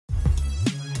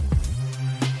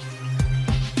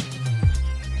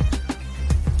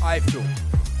iFILM,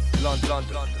 London.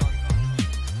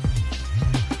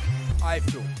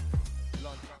 iFILM.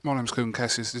 My name's Kugan,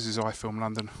 Cassius, this is iFILM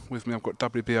London. With me I've got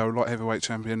WBO light heavyweight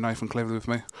champion Nathan Cleverly with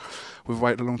me. We've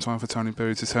waited a long time for Tony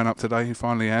Bellew to turn up today, he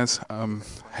finally has,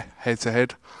 head to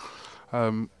head.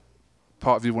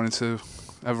 Part of you wanted to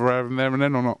have a round there and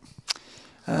then or not?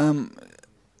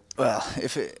 Well,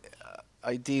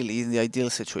 ideally, the ideal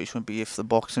situation would be if the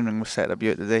boxing ring was set up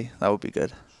here today. That would be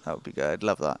good. That would be good. I'd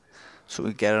love that. So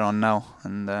we get it on now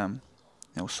and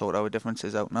sort our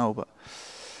differences out now. But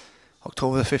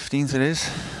October the 15th it is.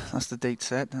 That's the date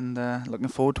set, and looking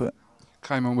forward to it.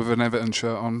 Came on with an Everton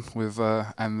shirt on with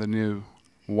and the new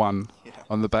one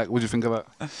on the back. What do you think of that?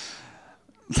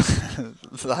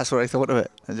 That's what I thought of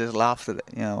it. I just laughed at it.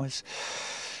 You know,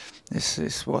 this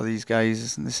is what these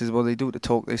guys. This is what they do to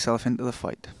talk themselves into the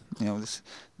fight. You know,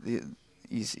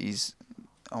 he's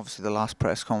obviously the last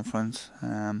press conference.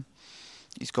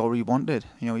 He's got what he wanted.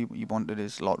 You know, he wanted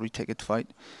his lottery ticket fight,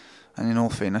 and in all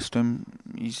fairness to him,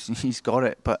 he's got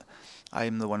it. But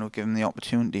I'm the one who gave him the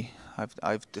opportunity.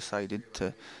 I've decided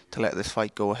to let this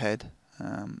fight go ahead.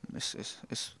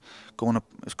 It's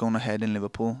going ahead in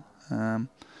Liverpool.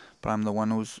 But I'm the one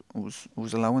who's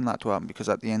allowing that to happen, because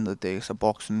at the end of the day, it's a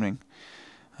boxing ring.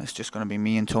 It's just going to be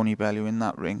me and Tony Bellew in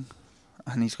that ring,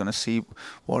 and he's going to see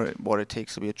what it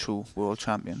takes to be a true world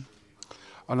champion.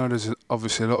 I know there's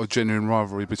obviously a lot of genuine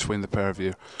rivalry between the pair of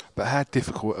you, but how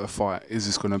difficult a fight is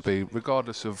this going to be,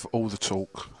 regardless of all the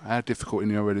talk? How difficult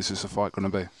in your head is this a fight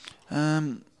going to be?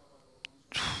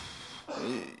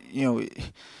 You know,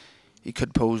 he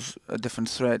could pose a different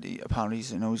threat. Apparently,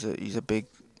 he's a big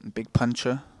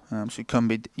puncher, so he can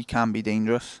be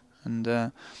dangerous,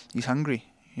 and he's hungry.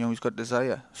 You know, he's got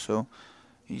desire. So,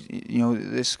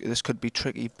 this could be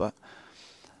tricky. But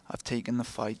I've taken the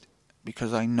fight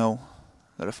because I know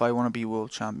that if I want to be world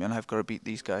champion, I've got to beat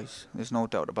these guys. There's no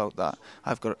doubt about that.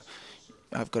 I've got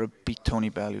to beat Tony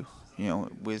Bellew. You know,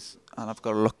 and I've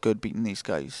got to look good beating these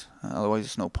guys. Otherwise,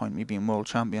 there's no point in me being world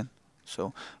champion.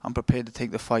 So I'm prepared to take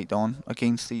the fight on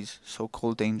against these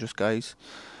so-called dangerous guys,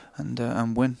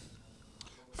 and win.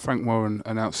 Frank Warren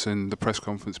announced in the press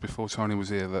conference before Tony was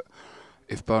here that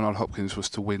if Bernard Hopkins was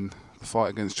to win the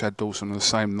fight against Chad Dawson on the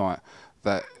same night,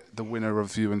 that the winner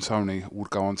of you and Tony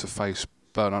would go on to face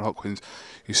Bernard Hopkins.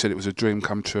 You said it was a dream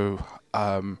come true.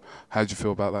 How do you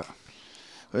feel about that?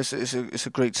 It's a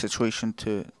great situation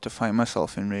to find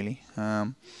myself in, really.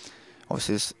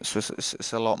 Obviously,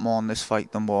 it's a lot more on this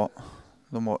fight than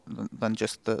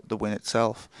just the win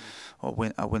itself.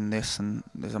 I win this, and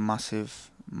there's a massive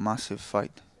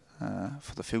fight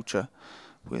for the future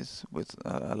with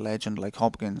a legend like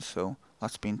Hopkins. So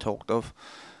that's been talked of.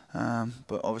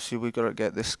 But obviously we've got to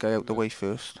get this guy out the way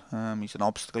first. He's an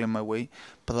obstacle in my way,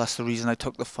 but that's the reason I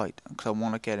took the fight, because I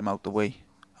want to get him out the way.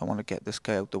 I want to get this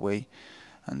guy out the way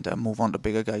and move on to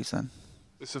bigger guys then.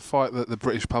 It's a fight that the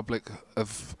British public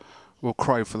will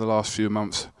crave for the last few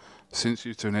months, since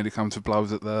you two nearly come to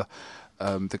blows at the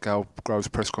Gal Groves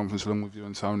press conference along with you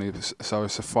and Tony. So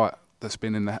it's a fight that's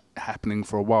been happening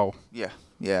for a while. Yeah.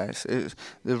 The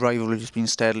rivalry has been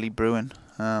steadily brewing.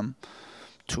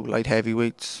 Two light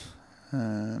heavyweights,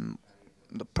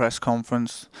 the press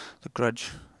conference, the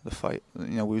grudge, the fight.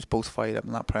 You know, we was both fired up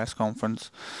in that press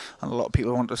conference, and a lot of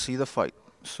people want to see the fight.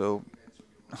 So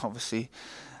obviously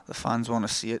the fans want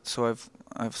to see it. So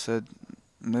I've said,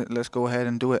 let's go ahead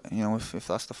and do it. You know, if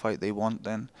that's the fight they want,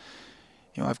 then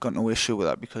I've got no issue with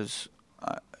that, because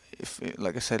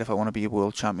like I said, if I want to be a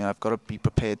world champion, I've got to be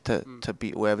prepared to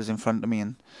beat whoever's in front of me,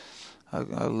 and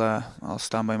I'll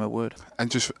stand by my word. And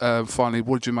just finally,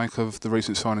 what did you make of the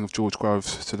recent signing of George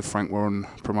Groves to the Frank Warren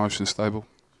promotion stable?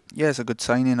 Yeah, it's a good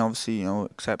signing. Obviously,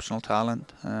 exceptional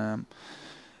talent, and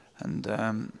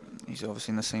he's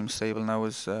obviously in the same stable now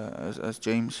as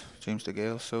James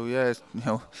DeGale. So yeah, it's,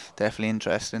 definitely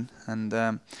interesting, and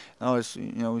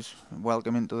he's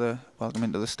welcome into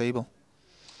the stable.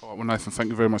 All right, well, Nathan, thank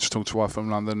you very much for talking to iFILM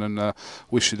London, and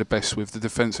wish you the best with the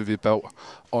defence of your belt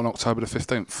on October the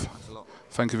 15th. Thanks a lot.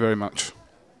 Thank you very much.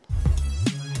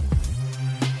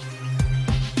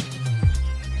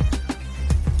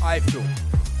 iFILM,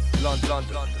 London.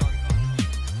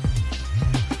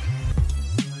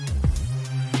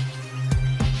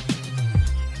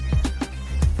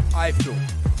 iFILM,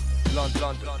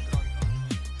 London.